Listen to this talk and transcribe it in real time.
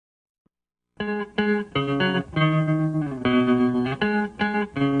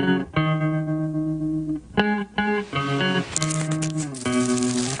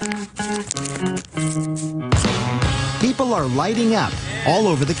springing up all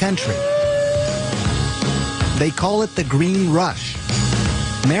over the country. They call it the green rush.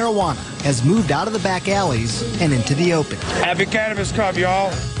 Marijuana has moved out of the back alleys and into the open. Happy Cannabis Cup,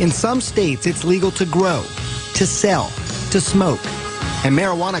 y'all. In some states, it's legal to grow, to sell, to smoke. And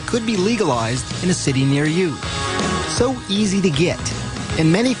marijuana could be legalized in a city near you. So easy to get,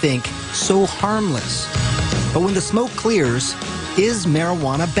 and many think so harmless. But when the smoke clears, is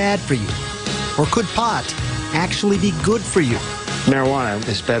marijuana bad for you? Or could pot actually be good for you? Marijuana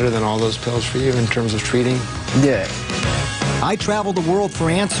is better than all those pills for you in terms of treating? Yeah. I travel the world for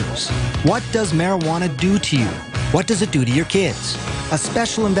answers. What does marijuana do to you? What does it do to your kids? A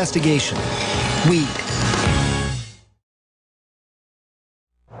special investigation. Weed.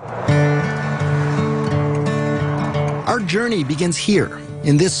 Our journey begins here,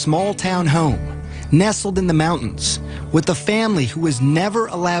 in this small town home, nestled in the mountains, with a family who has never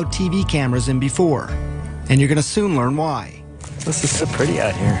allowed TV cameras in before. And you're going to soon learn why. This is so pretty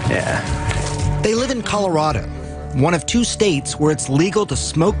out here. Yeah. They live in Colorado, one of 2 states where it's legal to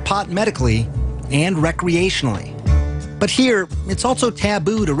smoke pot medically and recreationally. But here, it's also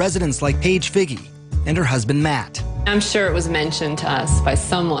taboo to residents like Paige Figge and her husband, Matt. I'm sure it was mentioned to us by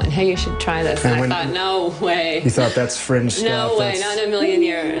someone, hey, you should try this. And I thought, no way. You thought that's fringe stuff? No way, not in a million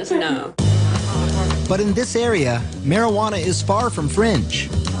years, no. But in this area, marijuana is far from fringe.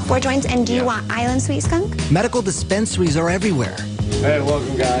 4 joints, and do you want Island Sweet Skunk? Medical dispensaries are everywhere. Hey,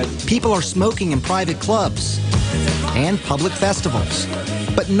 welcome, guys. People are smoking in private clubs and public festivals.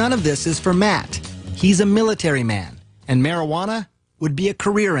 But none of this is for Matt. He's a military man, and marijuana would be a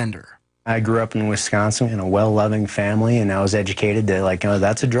career ender. I grew up in Wisconsin in a well-loving family, and I was educated to, like, oh,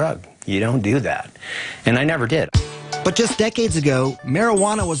 that's a drug. You don't do that. And I never did. But just decades ago,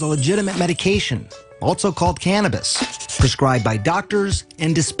 marijuana was a legitimate medication, also called cannabis, prescribed by doctors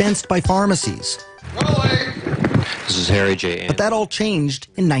and dispensed by pharmacies. This is Harry J. But that all changed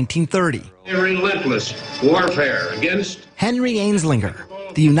in 1930. A relentless warfare against Henry Anslinger,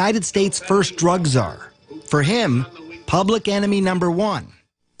 the United States' first drug czar. For him, public enemy number 1.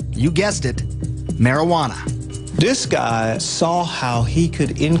 You guessed it, marijuana. This guy saw how he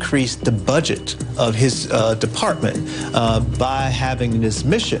could increase the budget of his department by having this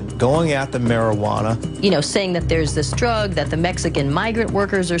mission, going after marijuana. You know, saying that there's this drug that the Mexican migrant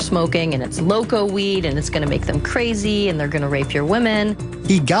workers are smoking, and it's loco weed, and it's going to make them crazy, and they're going to rape your women.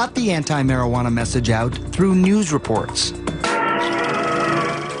 He got the anti-marijuana message out through news reports.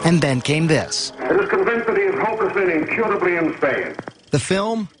 And then came this. It is convinced that he is hopelessly and incurably insane. The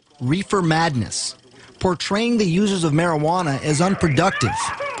film, Reefer Madness, portraying the users of marijuana as unproductive,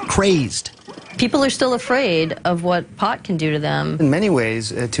 crazed. People are still afraid of what pot can do to them. In many ways,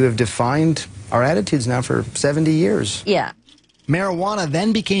 to have defined our attitudes now for 70 years. Yeah. Marijuana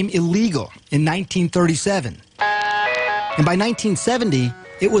then became illegal in 1937. And by 1970,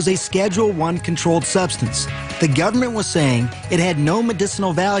 it was a Schedule I controlled substance. The government was saying it had no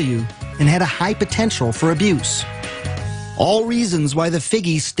medicinal value and had a high potential for abuse. All reasons why the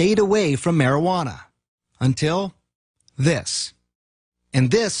Figgies stayed away from marijuana. Until this.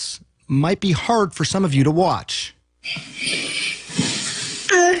 And this might be hard for some of you to watch. It's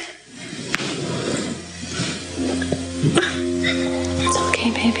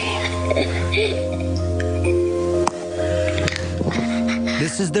okay, baby.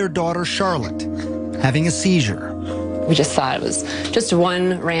 This is their daughter, Charlotte, having a seizure. We just thought it was just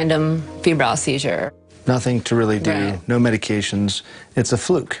one random febrile seizure. Nothing to really do, Right. no medications. It's a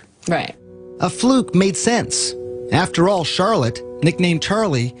fluke. Right. A fluke made sense. After all, Charlotte, nicknamed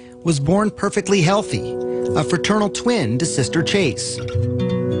Charlie, was born perfectly healthy, a fraternal twin to sister Chase.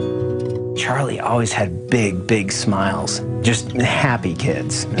 Charlie always had big, big smiles. Just happy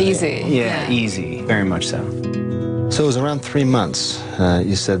kids. Easy. Yeah, easy. Very much so. So it was around 3 months,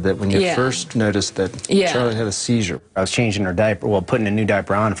 you said, that when you Yeah. first noticed that Yeah. Charlotte had a seizure. I was changing her diaper, well, putting a new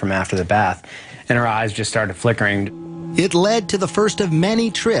diaper on from after the bath, and her eyes just started flickering. It led to the first of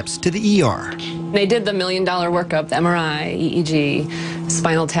many trips to the ER. They did the $1 million workup, the MRI, EEG,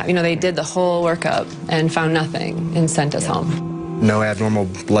 spinal tap. You know, they did the whole workup and found nothing and sent us home. No abnormal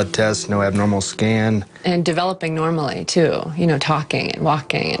blood tests, no abnormal scan. And developing normally, too. You know, talking and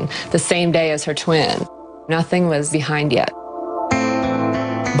walking, and the same day as her twin. Nothing was behind yet.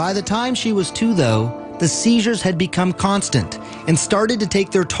 By the time she was 2, though, the seizures had become constant and started to take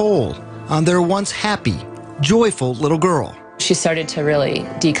their toll on their once happy, joyful little girl. She started to really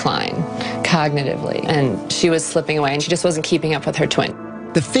decline cognitively, and she was slipping away, and she just wasn't keeping up with her twin.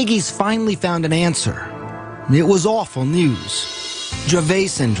 The Figgies finally found an answer. It was awful news. Dravet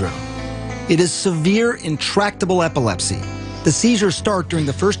syndrome. It is severe, intractable epilepsy. The seizures start during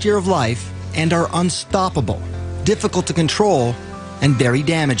the first year of life and are unstoppable. difficult to control, and very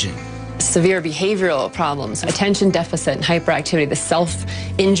damaging. Severe behavioral problems, attention deficit and hyperactivity, the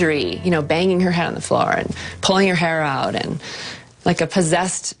self-injury, banging her head on the floor and pulling her hair out, and like a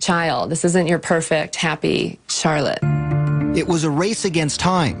possessed child. This isn't your perfect, happy Charlotte. It was a race against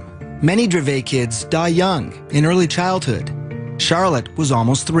time. Many Dravet kids die young, in early childhood. Charlotte was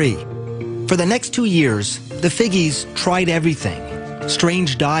almost 3. For the next 2 years, the Figgies tried everything.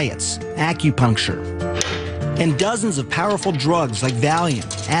 Strange diets, acupuncture, and dozens of powerful drugs like Valium,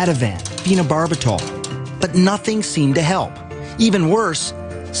 Ativan, phenobarbital. But nothing seemed to help. Even worse,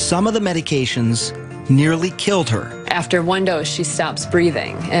 some of the medications nearly killed her. After 1 dose, she stops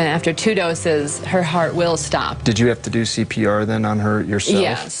breathing. And after 2 doses, her heart will stop. Did you have to do CPR then on her yourself?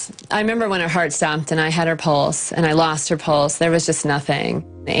 Yes. I remember when her heart stopped and I had her pulse and I lost her pulse. There was just nothing.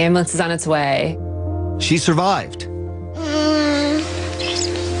 The ambulance is on its way. She survived.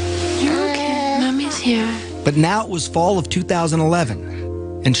 You're okay. Mommy's here. But now it was fall of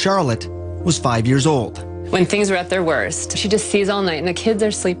 2011, and Charlotte was 5 years old. When things were at their worst, she just sees all night, and the kids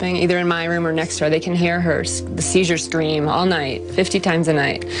are sleeping either in my room or next door. They can hear the seizure scream all night, 50 times a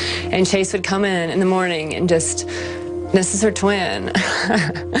night. And Chase would come in the morning and just, this is her twin,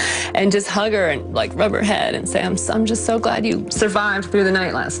 and just hug her and like rub her head and say, I'm just so glad you survived through the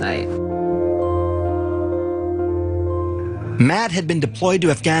night last night. Matt had been deployed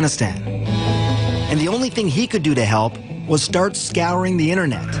to Afghanistan, and the only thing he could do to help was start scouring the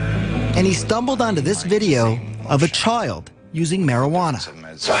internet. And he stumbled onto this video of a child using marijuana.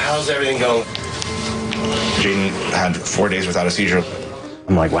 So how's everything going? Jaden had 4 days without a seizure.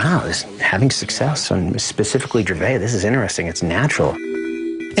 I'm like, wow, this having success on specifically Dravet, this is interesting, it's natural.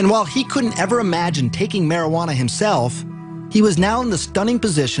 And while he couldn't ever imagine taking marijuana himself, he was now in the stunning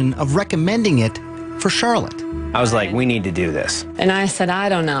position of recommending it for Charlotte. I was like, we need to do this. And I said, I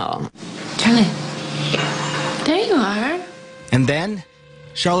don't know. Charlie, there you are. And then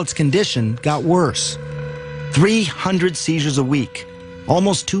Charlotte's condition got worse. 300 seizures a week,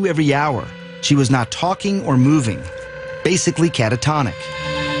 almost 2 every hour. She was not talking or moving, basically catatonic.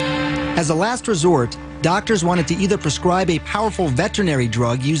 As a last resort, doctors wanted to either prescribe a powerful veterinary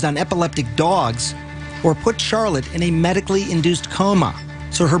drug used on epileptic dogs or put Charlotte in a medically induced coma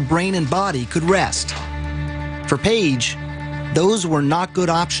so her brain and body could rest. For Paige, those were not good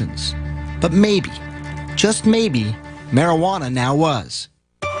options. But maybe, just maybe, marijuana now was.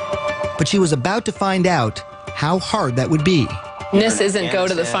 But she was about to find out how hard that would be. This isn't go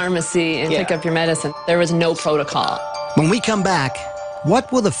to the pharmacy and pick up your medicine. There was no protocol. When we come back,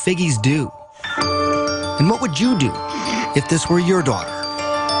 what will the Figgies do? And what would you do if this were your daughter?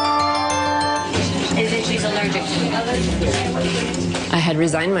 Is it she's allergic to? I had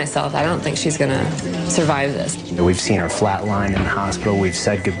resigned myself. I don't think she's going to survive this. We've seen her flatline in the hospital. We've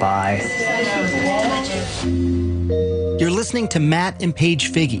said goodbye. You're listening to Matt and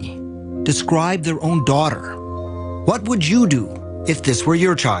Paige Figgy describe their own daughter. What would you do if this were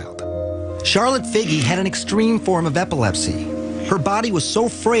your child? Charlotte Figgy had an extreme form of epilepsy. Her body was so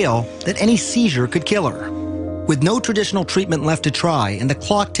frail that any seizure could kill her. With no traditional treatment left to try and the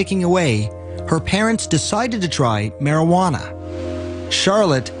clock ticking away, her parents decided to try marijuana.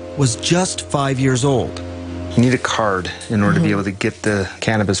 Charlotte was just 5 years old. You need a card in order to be able to get the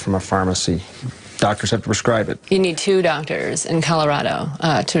cannabis from a pharmacy. Doctors have to prescribe it. You need 2 doctors in Colorado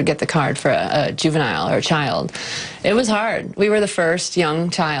to get the card for a juvenile or a child. It was hard. We were the first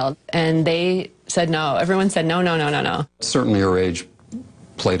young child, and they said no. Everyone said no, no, no, no, no. Certainly her age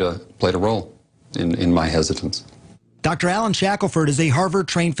played a role in my hesitance. Dr. Alan Shackelford is a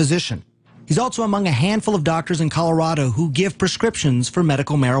Harvard-trained physician. He's also among a handful of doctors in Colorado who give prescriptions for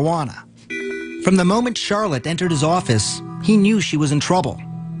medical marijuana. From the moment Charlotte entered his office, he knew she was in trouble.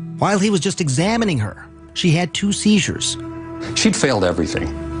 While he was just examining her, she had 2 seizures. She'd failed everything.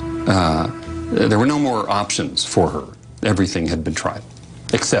 There were no more options for her. Everything had been tried,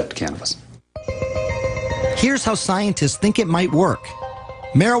 except cannabis. Here's how scientists think it might work.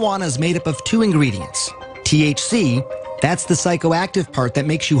 Marijuana is made up of 2 ingredients. THC, that's the psychoactive part that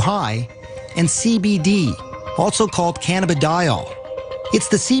makes you high, and CBD, also called cannabidiol. It's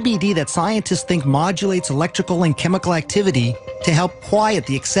the CBD that scientists think modulates electrical and chemical activity to help quiet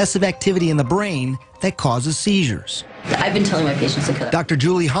the excessive activity in the brain that causes seizures. I've been telling my patients to cut it. Dr.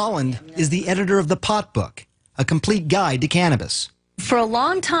 Julie Holland is the editor of The Pot Book, a complete guide to cannabis. For a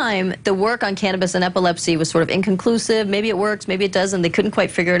long time, the work on cannabis and epilepsy was sort of inconclusive. Maybe it works, maybe it doesn't. They couldn't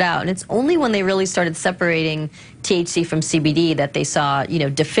quite figure it out. And it's only when they really started separating THC from CBD that they saw,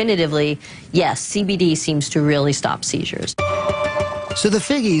 definitively, yes, CBD seems to really stop seizures. So the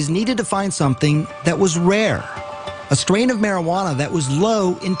Figgies needed to find something that was rare, a strain of marijuana that was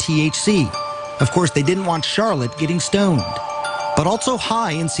low in THC, Of course, they didn't want Charlotte getting stoned, but also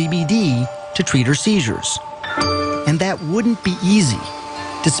high in CBD to treat her seizures. And that wouldn't be easy.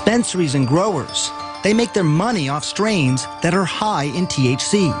 Dispensaries and growers, they make their money off strains that are high in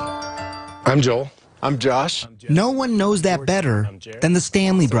THC. I'm Joel. I'm Josh. No one knows that better than the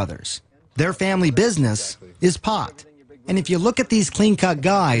Stanley brothers. Their family business is pot. And if you look at these clean-cut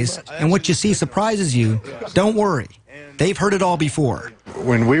guys and what you see surprises you, don't worry. They've heard it all before.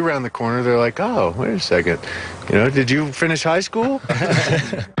 When we round the corner, they're like, oh, wait a second. You know, did you finish high school?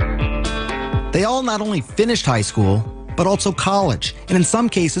 They all not only finished high school, but also college, and in some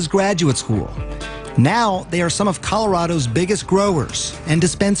cases, graduate school. Now, they are some of Colorado's biggest growers and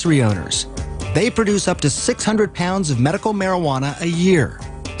dispensary owners. They produce up to 600 pounds of medical marijuana a year,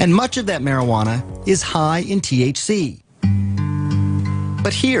 and much of that marijuana is high in THC.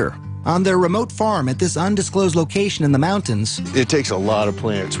 But here, on their remote farm at this undisclosed location in the mountains, It takes a lot of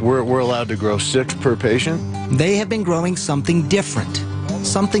plants. We're allowed to grow 6 per patient. they have been growing something different,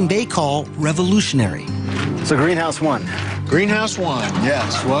 something they call revolutionary. So Greenhouse 1. Greenhouse 1,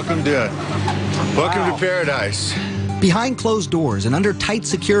 yes. Welcome to paradise. Behind closed doors and under tight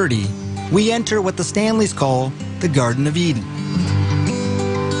security, we enter what the Stanleys call the Garden of Eden.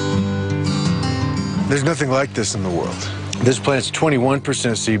 There's nothing like this in the world. This plant's 21%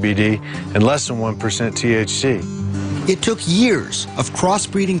 CBD and less than 1% THC. It took years of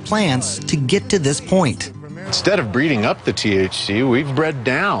crossbreeding plants to get to this point. Instead of breeding up the THC, we've bred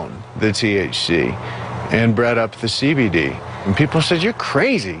down the THC and bred up the CBD. And people said, you're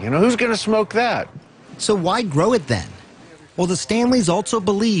crazy. You know, who's going to smoke that? So why grow it then? Well, the Stanleys also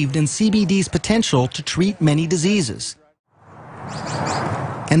believed in CBD's potential to treat many diseases.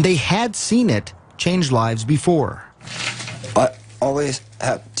 And they had seen it change lives before. I always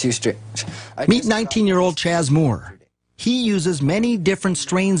have 2 strains. Meet 19-year-old Chaz Moore. He uses many different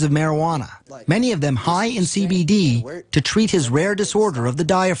strains of marijuana, many of them high in CBD, to treat his rare disorder of the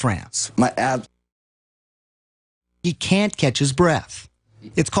diaphragm. My abs. He can't catch his breath.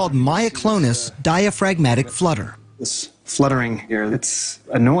 It's called myoclonus diaphragmatic flutter. This fluttering here, it's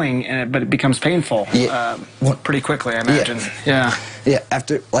annoying, but it becomes painful pretty quickly, I imagine. Yeah. Yeah,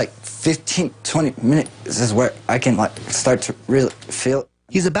 after like 15, 20 minutes is where I can like start to really feel it.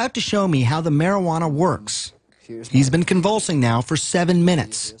 He's about to show me how the marijuana works. He's been convulsing now for 7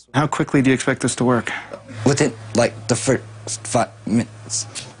 minutes. How quickly do you expect this to work? Within like the first 5 minutes.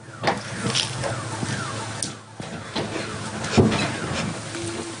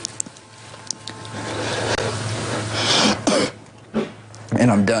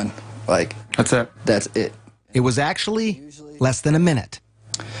 And I'm done. Like, that's it. That's it. It was actually less than a minute.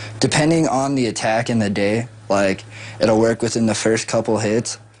 Depending on the attack in the day, like, it'll work within the first couple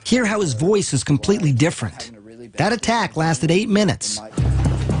hits. Hear how his voice is completely different. That attack lasted 8 minutes.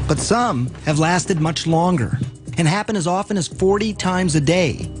 But some have lasted much longer and happen as often as 40 times a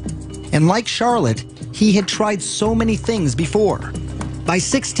day. And like Charlotte, he had tried so many things before. By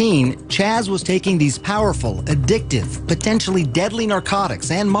 16, Chaz was taking these powerful, addictive, potentially deadly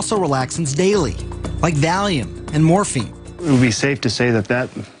narcotics and muscle relaxants daily, like Valium and morphine. It would be safe to say that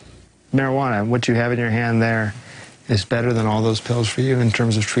marijuana, what you have in your hand there, is better than all those pills for you in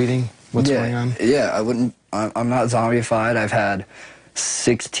terms of treating what's going on? Yeah, I'm not zombified. I've had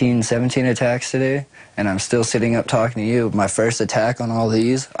 16, 17 attacks today, and I'm still sitting up talking to you. My first attack on all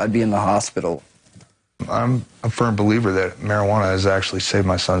these, I'd be in the hospital. I'm a firm believer that marijuana has actually saved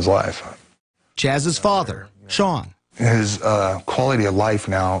my son's life. Chaz's father, Sean. His quality of life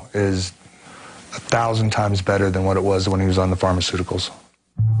now is 1,000 times better than what it was when he was on the pharmaceuticals.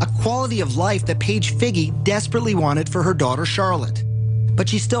 A quality of life that Paige Figge desperately wanted for her daughter Charlotte. But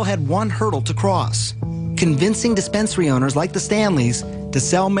she still had one hurdle to cross: convincing dispensary owners like the Stanleys to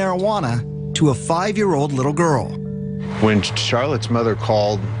sell marijuana to a 5-year-old little girl. When Charlotte's mother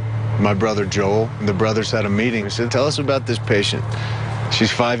called my brother Joel, and the brothers had a meeting, he said, tell us about this patient.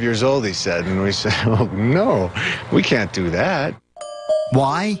 She's 5 years old, he said. And we said, oh, no, we can't do that.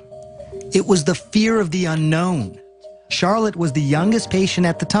 Why? It was the fear of the unknown. Charlotte was the youngest patient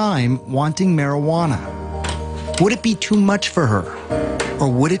at the time wanting marijuana. Would it be too much for her? Or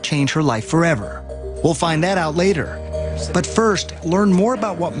would it change her life forever? We'll find that out later. But first, learn more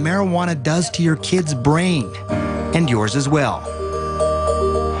about what marijuana does to your kid's brain, and yours as well.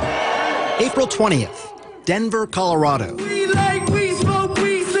 April 20th, Denver, Colorado.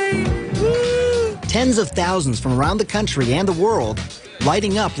 Tens of thousands from around the country and the world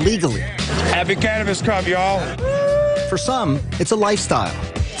lighting up legally. Happy Cannabis Club, y'all. For some, it's a lifestyle.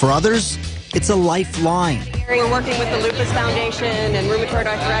 For others, it's a lifeline. We're working with the Lupus Foundation and rheumatoid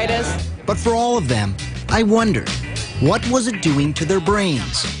arthritis. But for all of them, I wondered, what was it doing to their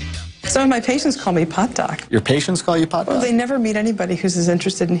brains? Some of my patients call me pot doc. Your patients call you pot doc? Well, they never meet anybody who's as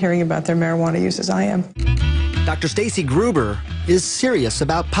interested in hearing about their marijuana use as I am. Dr. Stacy Gruber is serious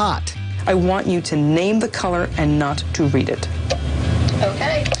about pot. I want you to name the color and not to read it.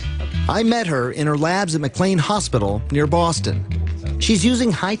 Okay. I met her in her labs at McLean Hospital near Boston. She's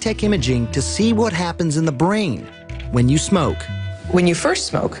using high-tech imaging to see what happens in the brain when you smoke. When you first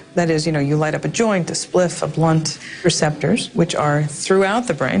smoke, that is, you light up a joint, a spliff, a blunt, receptors, which are throughout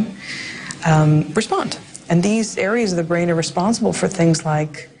the brain, respond. And these areas of the brain are responsible for things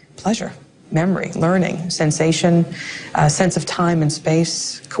like pleasure, memory, learning, sensation, sense of time and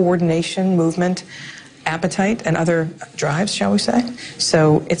space, coordination, movement, appetite, and other drives, shall we say.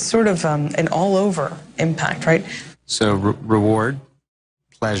 So it's sort of an all-over impact, right? So reward,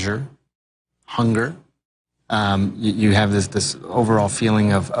 pleasure, hunger. You have this overall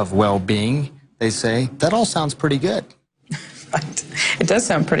feeling of well-being, they say. That all sounds pretty good. Right. It does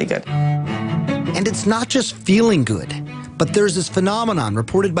sound pretty good. And it's not just feeling good, but there's this phenomenon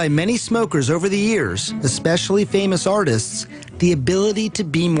reported by many smokers over the years, especially famous artists, the ability to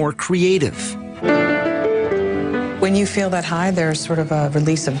be more creative. When you feel that high, there's sort of a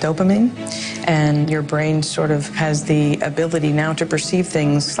release of dopamine, and your brain sort of has the ability now to perceive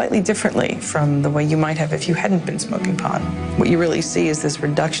things slightly differently from the way you might have if you hadn't been smoking pot. What you really see is this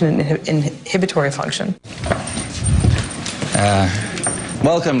reduction in inhibitory function.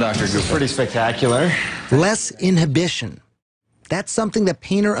 Welcome, Dr. Gupta. Pretty spectacular. Less inhibition. That's something that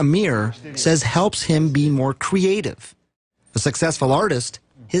painter Amir says helps him be more creative. A successful artist,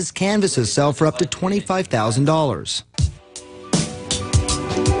 his canvases sell for up to $25,000.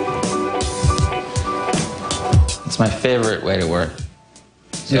 It's my favorite way to work.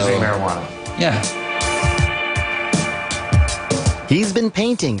 Using marijuana. Yeah. He's been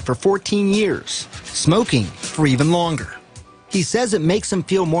painting for 14 years, smoking for even longer. He says it makes him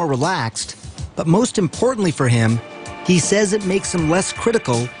feel more relaxed, but most importantly for him, he says it makes him less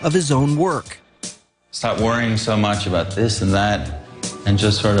critical of his own work. Stop worrying so much about this and that, and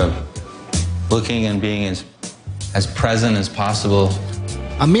just sort of looking and being as present as possible.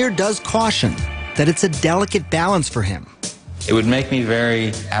 Amir does caution that it's a delicate balance for him. It would make me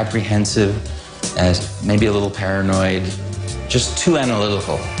very apprehensive, as maybe a little paranoid, just too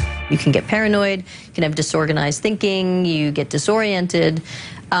analytical. You can get paranoid, you can have disorganized thinking, you get disoriented.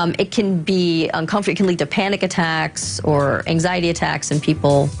 It can be uncomfortable, it can lead to panic attacks or anxiety attacks in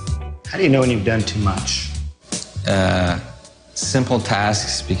people. How do you know when you've done too much? Simple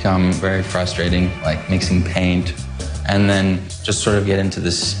tasks become very frustrating, like mixing paint, and then just sort of get into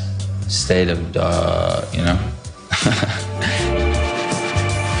this state of you know?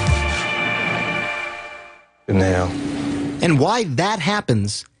 Nail. And why that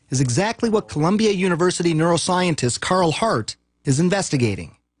happens is exactly what Columbia University neuroscientist Carl Hart is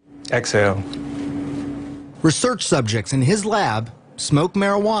investigating. Exhale. Research subjects in his lab smoke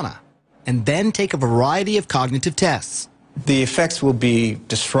marijuana and then take a variety of cognitive tests. The effects will be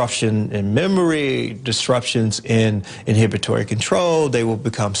disruption in memory, disruptions in inhibitory control. They will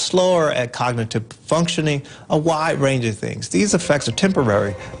become slower at cognitive functioning, a wide range of things. These effects are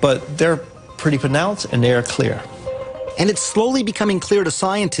temporary, but they're pretty pronounced and they are clear. And it's slowly becoming clear to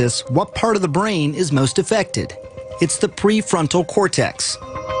scientists what part of the brain is most affected. It's the prefrontal cortex.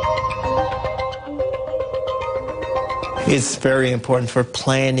 It's very important for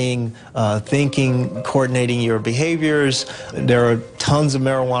planning, thinking, coordinating your behaviors. There are tons of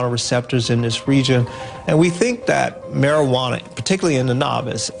marijuana receptors in this region, and we think that marijuana, particularly in the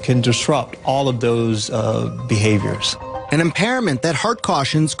novice, can disrupt all of those behaviors. An impairment that Hart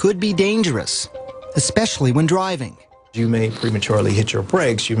cautions could be dangerous, especially when driving. You may prematurely hit your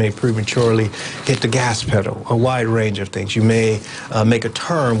brakes, you may prematurely hit the gas pedal, a wide range of things. You may make a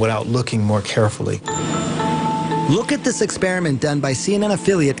turn without looking more carefully. Look at this experiment done by CNN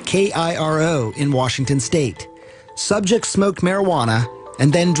affiliate KIRO in Washington State. Subjects smoked marijuana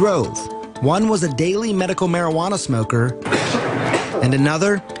and then drove. One was a daily medical marijuana smoker, and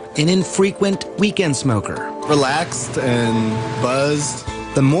another, an infrequent weekend smoker. Relaxed and buzzed.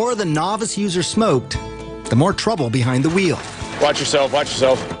 The more the novice user smoked, the more trouble behind the wheel. Watch yourself, watch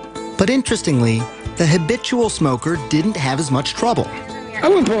yourself. But interestingly, the habitual smoker didn't have as much trouble. I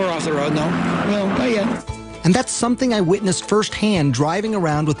wouldn't pull her off the road, no. No, not yet. And that's something I witnessed firsthand driving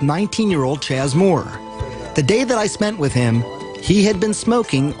around with 19-year-old Chaz Moore. The day that I spent with him, he had been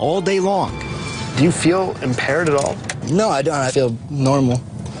smoking all day long. Do you feel impaired at all? No, I don't. I feel normal.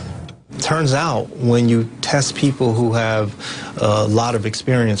 Turns out when you test people who have a lot of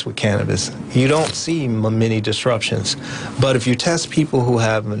experience with cannabis, you don't see many disruptions. But if you test people who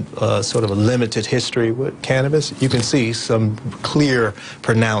have sort of a limited history with cannabis, you can see some clear,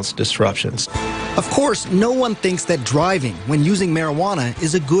 pronounced disruptions. Of course, no one thinks that driving when using marijuana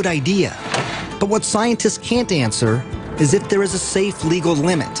is a good idea. But what scientists can't answer is if there is a safe legal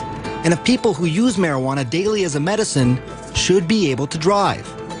limit, and if people who use marijuana daily as a medicine should be able to drive.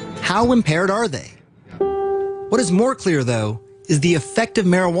 How impaired are they? What is more clear, though, is the effect of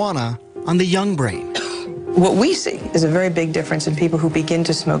marijuana on the young brain. What we see is a very big difference in people who begin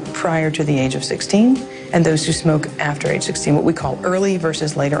to smoke prior to the age of 16 and those who smoke after age 16, what we call early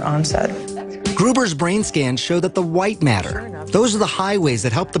versus later onset. Gruber's brain scans show that the white matter, those are the highways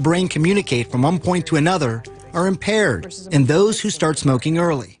that help the brain communicate from one point to another, are impaired in those who start smoking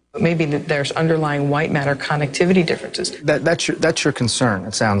early. Maybe there's underlying white matter connectivity differences. That's your concern,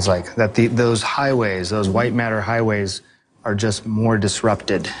 it sounds like, that those highways, those white matter highways, are just more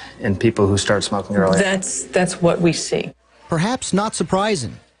disrupted in people who start smoking early. That's what we see. Perhaps not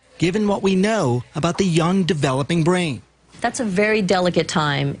surprising, given what we know about the young developing brain. That's a very delicate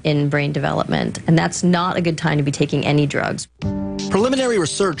time in brain development, and that's not a good time to be taking any drugs. Preliminary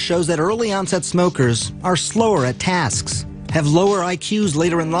research shows that early onset smokers are slower at tasks, have lower IQs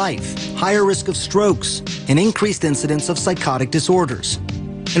later in life, higher risk of strokes, and increased incidence of psychotic disorders.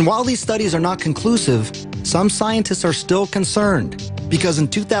 And while these studies are not conclusive, some scientists are still concerned because in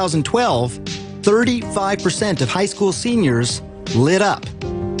 2012, 35% of high school seniors lit up.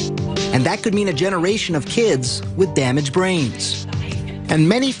 And that could mean a generation of kids with damaged brains. And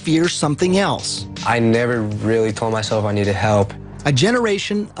many fear something else. I never really told myself I needed help. A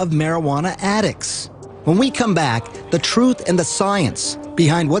generation of marijuana addicts. When we come back, the truth and the science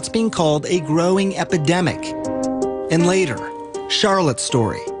behind what's being called a growing epidemic. And later, Charlotte's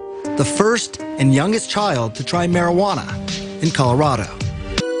story, the first and youngest child to try marijuana in Colorado.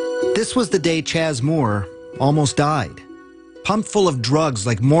 This was the day Chaz Moore almost died, pumped full of drugs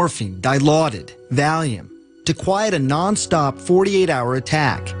like morphine, Dilaudid, Valium, to quiet a non-stop 48-hour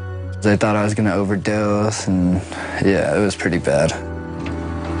attack. I thought I was going to overdose, and yeah, it was pretty bad.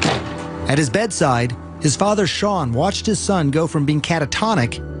 At his bedside, his father Sean watched his son go from being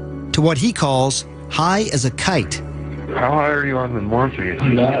catatonic to what he calls high as a kite. How high are you on the morphine?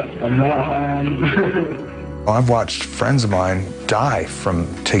 I'm not high on. I've watched friends of mine die from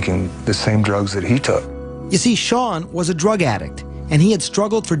taking the same drugs that he took. You see, Sean was a drug addict, and he had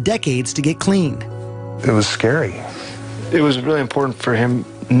struggled for decades to get clean. It was scary. It was really important for him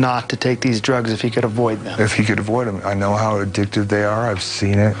not to take these drugs if he could avoid them. If he could avoid them. I know how addictive they are. I've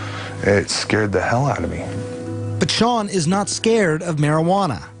seen it. It scared the hell out of me. But Sean is not scared of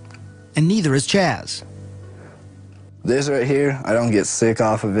marijuana, and neither is Chaz. This right here, I don't get sick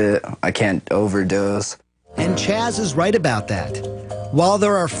off of it. I can't overdose. And Chaz is right about that. While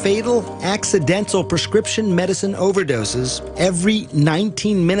there are fatal, accidental prescription medicine overdoses every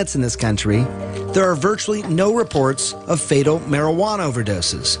 19 minutes in this country, there are virtually no reports of fatal marijuana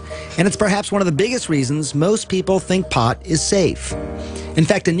overdoses. And it's perhaps one of the biggest reasons most people think pot is safe. In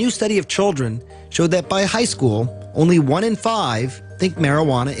fact, a new study of children showed that by high school, only 1 in 5 think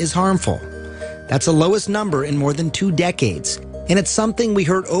marijuana is harmful. That's the lowest number in more than 2 decades. And it's something we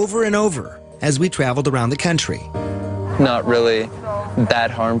heard over and over as we traveled around the country. Not really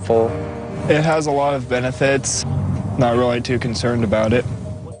that harmful. It has a lot of benefits. Not really too concerned about it.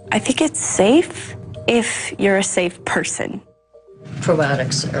 I think it's safe if you're a safe person.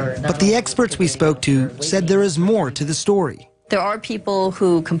 Probiotics are not. But the experts we spoke to said there is more to the story. There are people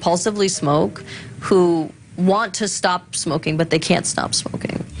who compulsively smoke, who want to stop smoking, but they can't stop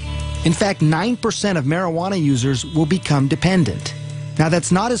smoking. In fact, 9% of marijuana users will become dependent. Now,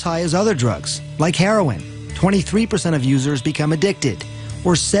 that's not as high as other drugs, like heroin. 23% of users become addicted,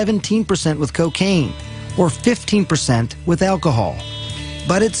 or 17% with cocaine, or 15% with alcohol.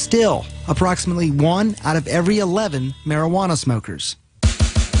 But it's still approximately 1 out of every 11 marijuana smokers.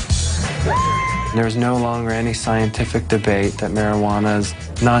 There's no longer any scientific debate that marijuana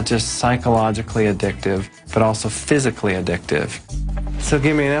is not just psychologically addictive, but also physically addictive. So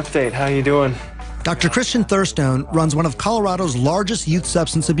give me an update. How you doing? Dr. Christian Thurstone runs one of Colorado's largest youth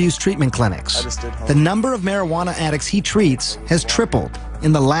substance abuse treatment clinics. The number of marijuana addicts he treats has tripled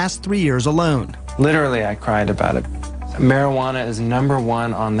in the last 3 years alone. Literally, I cried about it. Marijuana is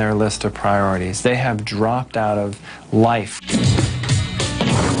 #1 on their list of priorities. They have dropped out of life.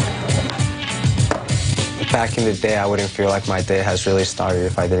 Back in the day, I wouldn't feel like my day has really started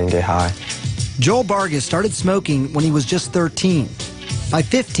if I didn't get high. Joel Vargas started smoking when he was just 13. By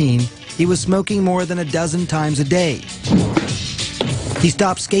 15, he was smoking more than a dozen times a day. He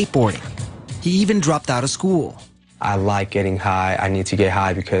stopped skateboarding, He even dropped out of school. I like getting high. I need to get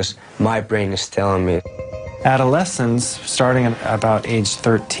high because my brain is telling me. Adolescents, starting at about age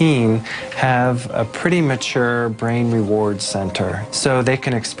 13, have a pretty mature brain reward center. So they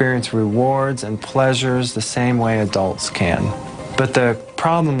can experience rewards and pleasures the same way adults can. But the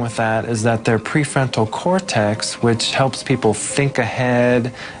problem with that is that their prefrontal cortex, which helps people think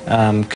ahead,